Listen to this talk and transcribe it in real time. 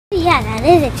Yeah, that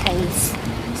is a Chinese.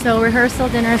 So rehearsal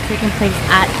dinner is taking place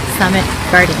at Summit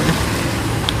Garden.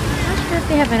 I'm not sure if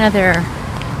they have another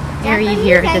area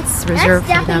here that's reserved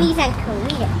for them. Japanese and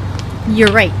Korean.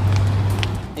 You're right.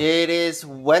 It is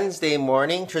Wednesday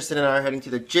morning. Tristan and I are heading to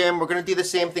the gym. We're going to do the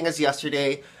same thing as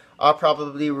yesterday. I'll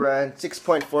probably run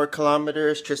 6.4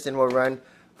 kilometers. Tristan will run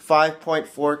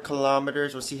 5.4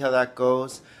 kilometers. We'll see how that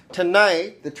goes.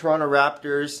 Tonight, the Toronto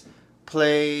Raptors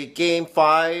play Game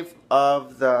 5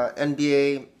 of the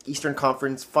NBA Eastern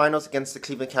Conference Finals against the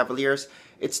Cleveland Cavaliers.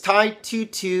 It's tied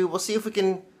 2-2. We'll see if we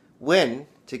can win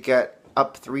to get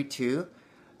up 3-2.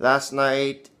 Last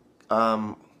night,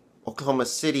 Oklahoma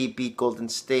City beat Golden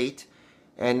State,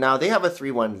 and now they have a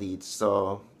 3-1 lead,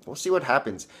 so we'll see what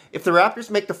happens. If the Raptors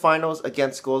make the finals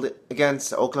against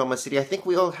Oklahoma City, I think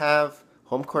we'll have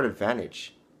home court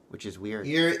advantage, which is weird.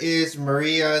 Here is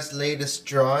Maria's latest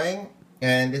drawing,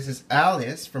 and this is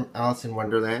Alice from Alice in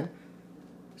Wonderland.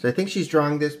 So I think she's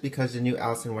drawing this because the new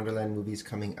Alice in Wonderland movie is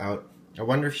coming out. I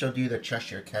wonder if she'll do the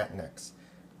Cheshire Cat next.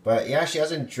 But yeah, she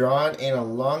hasn't drawn in a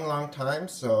long, long time,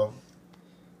 so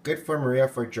good for Maria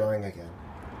for drawing again.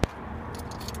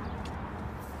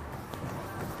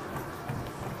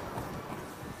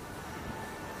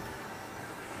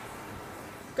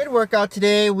 Good workout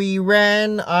today. We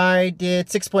ran, I did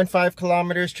 6.5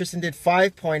 kilometers. Tristan did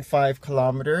 5.5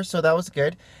 kilometers, so that was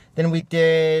good. Then we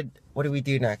did, what did we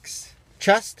do next?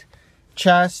 Chest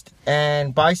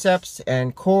and biceps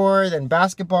and core, then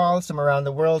basketball, some around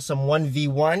the world, some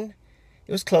 1v1.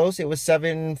 It was close. It was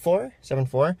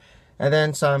 7-4. And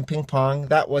then some ping pong.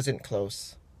 That wasn't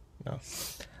close. No.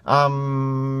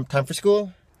 Time for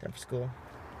school.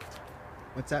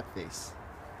 What's that face?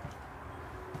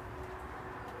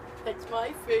 That's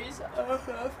my face. I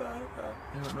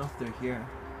don't know if they're here.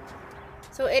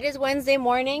 So it is Wednesday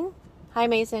morning. Hi,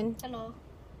 Mason. Hello.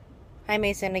 Hi,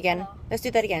 Mason, again. Hello. Let's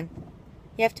do that again.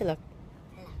 You have to look.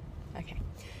 Okay.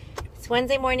 It's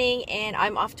Wednesday morning and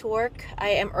I'm off to work. I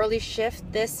am early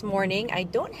shift this morning. I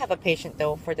don't have a patient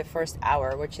though for the first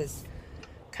hour, which is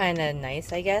kind of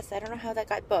nice, I guess. I don't know how that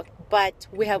got booked, but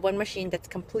we have one machine that's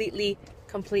completely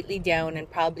down and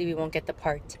probably we won't get the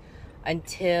part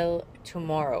until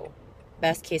tomorrow,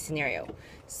 best case scenario.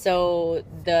 So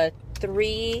the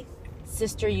 3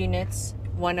 sister units,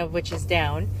 one of which is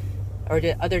down, or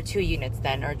the other 2 units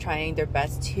then, are trying their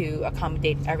best to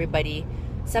accommodate everybody.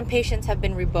 Some patients have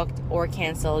been rebooked or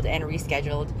canceled and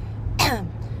rescheduled.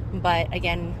 But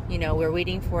again, you know, we're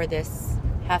waiting for this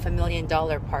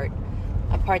 $500,000 part,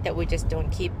 a part that we just don't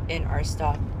keep in our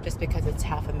stock just because it's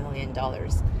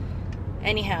 $500,000.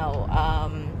 Anyhow,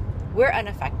 we're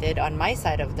unaffected on my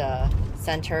side of the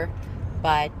center,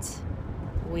 but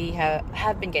we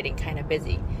have been getting kind of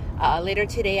busy. Later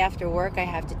today after work, I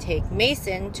have to take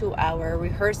Mason to our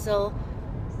rehearsal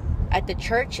at the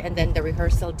church and then the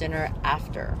rehearsal dinner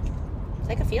after. It's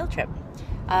like a field trip.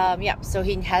 Yeah, so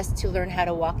he has to learn how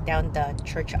to walk down the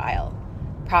church aisle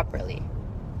properly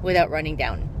without running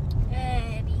down.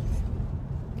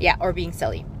 Yeah, or being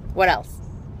silly. What else?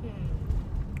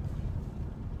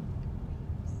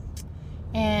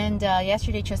 And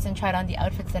yesterday Tristan tried on the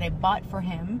outfits that I bought for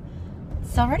him.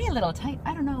 It's already a little tight.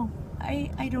 I don't know.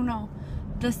 I don't know.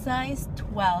 The size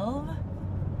 12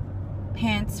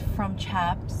 pants from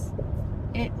Chaps,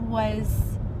 it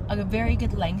was a very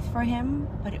good length for him,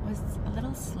 but it was a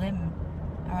little slim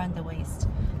around the waist.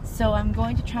 So I'm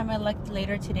going to try my luck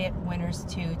later today at Winners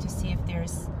too to see if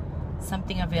there's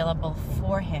something available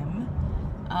for him.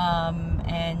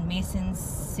 And Mason's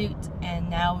suit and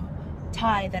now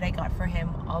tie that I got for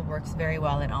him all works very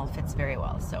well and all fits very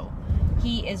well. So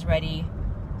he is ready.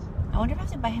 I wonder if I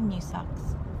have to buy him new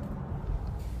socks.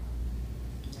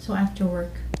 So after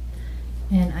work,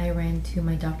 and I ran to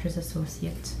my doctor's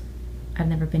associate. I've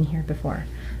never been here before,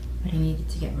 but I needed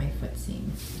to get my foot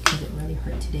seen because it really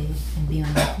hurt today, and being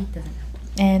on my feet doesn't help.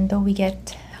 And though we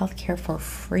get healthcare for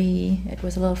free, it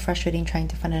was a little frustrating trying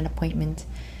to find an appointment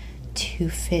to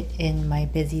fit in my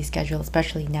busy schedule,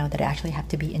 especially now that I actually have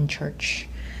to be in church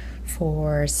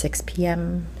for 6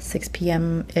 p.m.-ish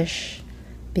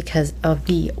because of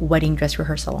the wedding dress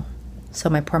rehearsal. So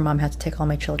my poor mom had to take all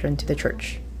my children to the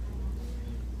church,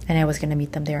 and I was going to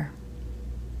meet them there.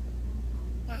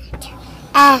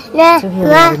 So here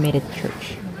we are, we made it to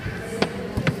church.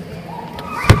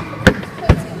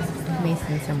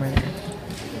 Mason's somewhere there.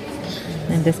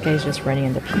 And this guy's just running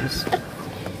in the pews.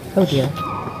 Oh dear.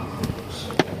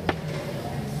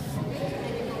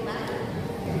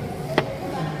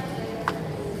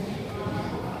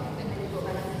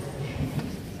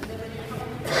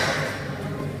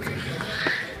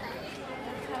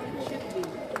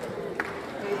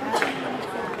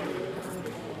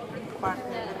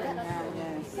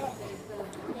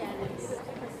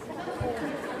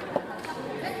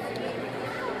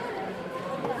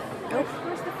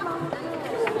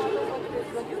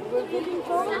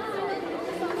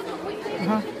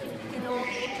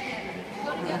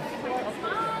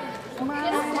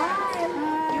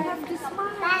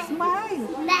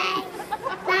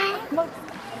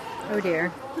 Oh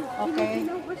dear. Okay.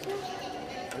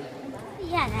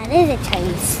 Yeah, that is a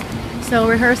Chinese. So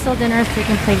rehearsal dinner is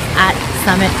taking place at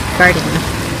Summit Garden.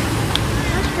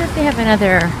 I'm not sure if they have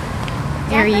another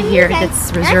area here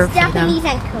that's reserved for them. Japanese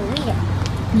and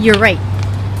Korean. You're right.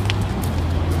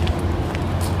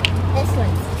 This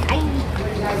one's tiny.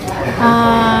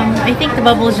 I think the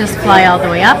bubbles just fly all the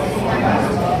way up.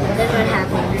 That's what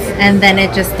happens. And then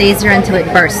it just stays there until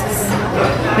it bursts.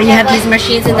 But you have these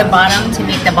machines in the bottom to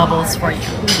make the bubbles for you.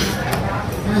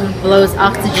 Blows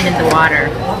oxygen in the water.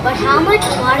 But how much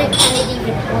water can it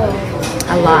even hold?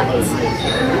 A lot.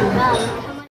 Wow.